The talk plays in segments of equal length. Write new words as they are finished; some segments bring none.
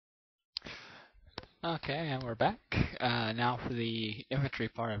Okay, and we're back. Now for the infantry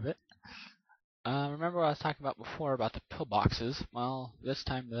part of it. Remember what I was talking about before about the pillboxes? Well, this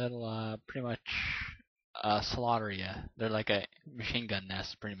time that'll pretty much slaughter you. They're like a machine gun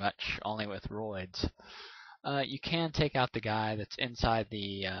nest, pretty much, only with roids. You can take out the guy that's inside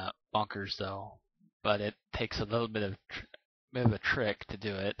the bunkers, though, but it takes a little bit of a trick to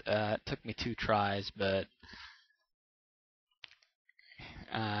do it. It took me 2 tries, but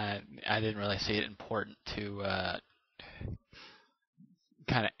I didn't really see it important to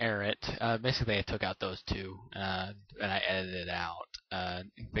kind of air it. Basically, I took out those two and I edited it out.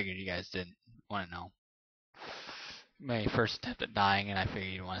 Figured you guys didn't want to know. My first attempt at dying, and I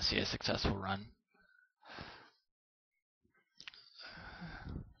figured you'd want to see a successful run.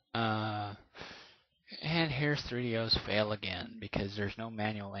 And here's 3DO's fail again because there's no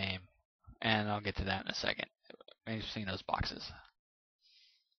manual aim, and I'll get to that in a second. You've seen those boxes.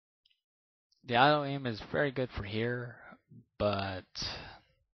 The auto aim is very good for here, but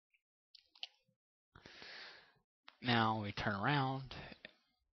now we turn around.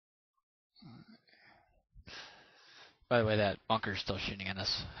 By the way, that bunker's still shooting at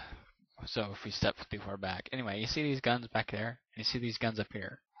us. So if we step too far back. Anyway, you see these guns back there? And you see these guns up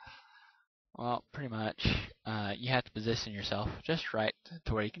here? Well, pretty much, you have to position yourself just right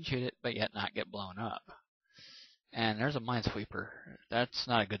to where you can shoot it, but yet not get blown up. And there's a minesweeper. That's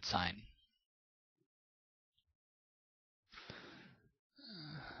not a good sign.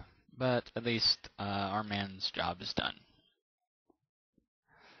 But at least our man's job is done.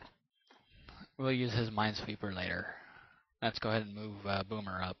 We'll use his minesweeper later. Let's go ahead and move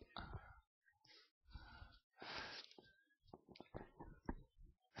Boomer up.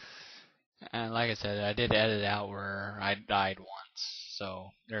 And like I said, I did edit out where I died once, so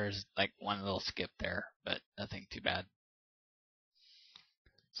there's like one little skip there, but nothing too bad.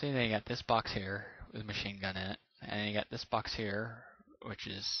 So then you got this box here with a machine gun in it, and then you got this box here, which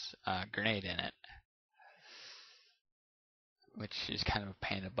is a grenade in it, which is kind of a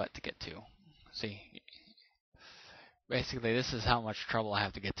pain in the butt to get to. See, basically this is how much trouble I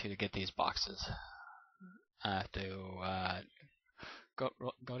have to get these boxes. I have to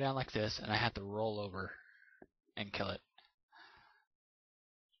go down like this, and I have to roll over and kill it.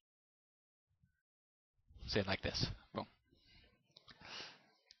 See it like this. Boom.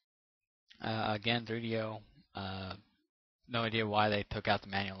 Again, 3DO. No idea why they took out the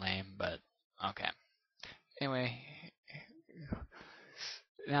manual aim, but okay. Anyway,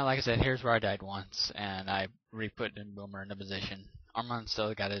 now like I said, here's where I died once, and I re-put in Boomer into position. Armand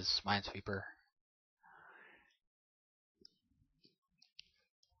still got his minesweeper.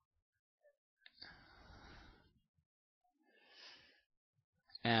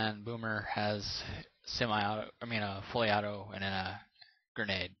 And Boomer has fully auto, and then a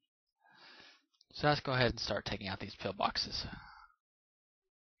grenade. So let's go ahead and start taking out these pillboxes.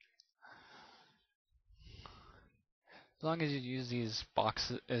 As long as you use these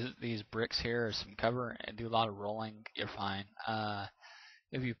these bricks here as some cover and do a lot of rolling, you're fine.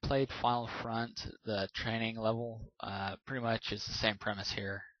 If you played Final Front, the training level, pretty much is the same premise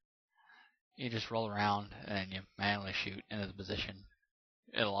here. You just roll around and then you manually shoot into the position.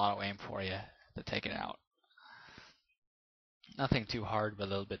 It'll auto aim for you to take it out. Nothing too hard, but a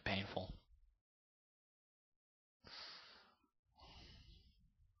little bit painful.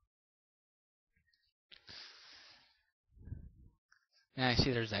 Now you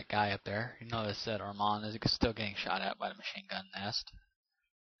see there's that guy up there. You notice that Armand is still getting shot at by the machine gun nest.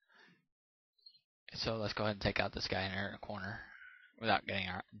 So let's go ahead and take out this guy in there in the corner without getting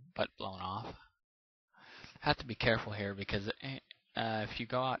our butt blown off. Have to be careful here because if you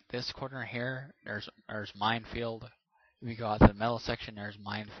go out this corner here, there's minefield. If you go out to the metal section, there's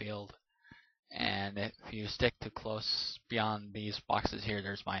minefield. And if you stick too close beyond these boxes here,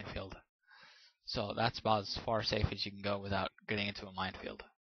 there's minefield. So that's about as far safe as you can go without getting into a minefield.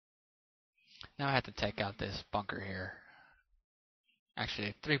 Now I have to take out this bunker here.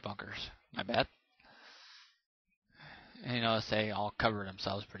 Actually, 3 bunkers. My bad. And you notice they all cover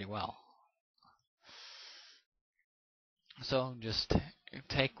themselves pretty well. So just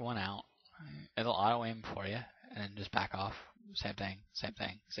take one out. It'll auto aim for you, and then just back off. Same thing, same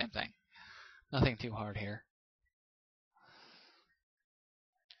thing, same thing. Nothing too hard here.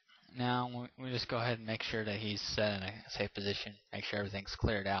 Now we just go ahead and make sure that he's set in a safe position. Make sure everything's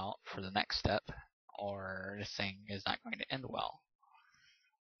cleared out for the next step, or this thing is not going to end well.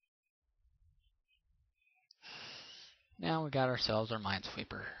 Now we got ourselves our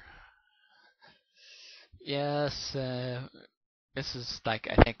minesweeper. Yes, this is like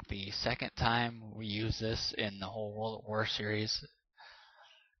I think the second time we use this in the whole World at War series.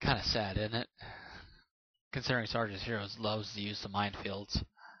 Kind of sad, isn't it? considering Sergeant Heroes loves to use the minefields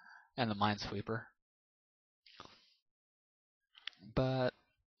and the minesweeper. But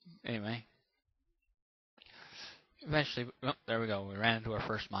anyway, eventually, oh, there we go. We ran into our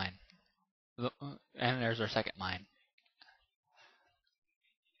first mine, and there's our second mine.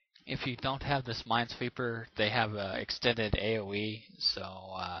 If you don't have this minesweeper, they have extended AOE.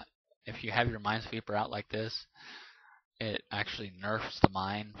 So if you have your minesweeper out like this, it actually nerfs the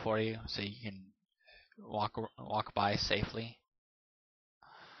mine for you, so you can walk by safely.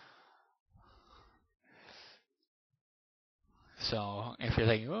 So if you're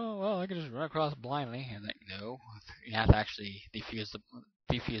thinking, oh well, I can just run across blindly, and like, no, you have to actually defuse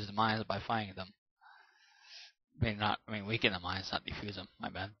the mines by finding them. Weaken the mines, not defuse them. My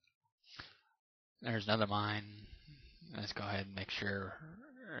bad. There's another mine. Let's go ahead and make sure.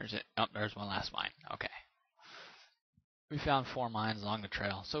 There's one last mine. Okay. We found 4 mines along the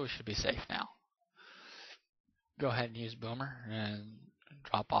trail, so we should be safe now. Go ahead and use Boomer and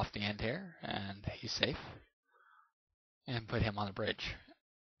drop off the end here, and he's safe. And put him on the bridge.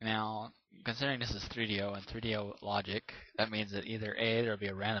 Now, considering this is 3DO and 3DO logic, that means that either A, there'll be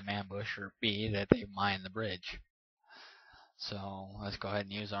a random ambush, or B, that they mine the bridge. So let's go ahead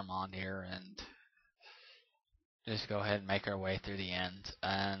and use Armand here and just go ahead and make our way through the end.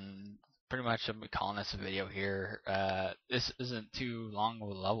 And pretty much I'm calling this a video here. This isn't too long of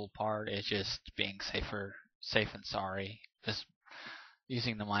a level part, it's just being safe and sorry. Just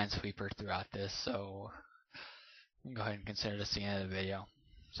using the minesweeper throughout this, so go ahead and consider this the end of the video.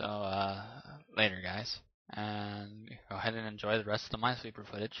 So later guys, and go ahead and enjoy the rest of the minesweeper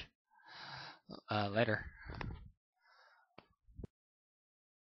footage. Later.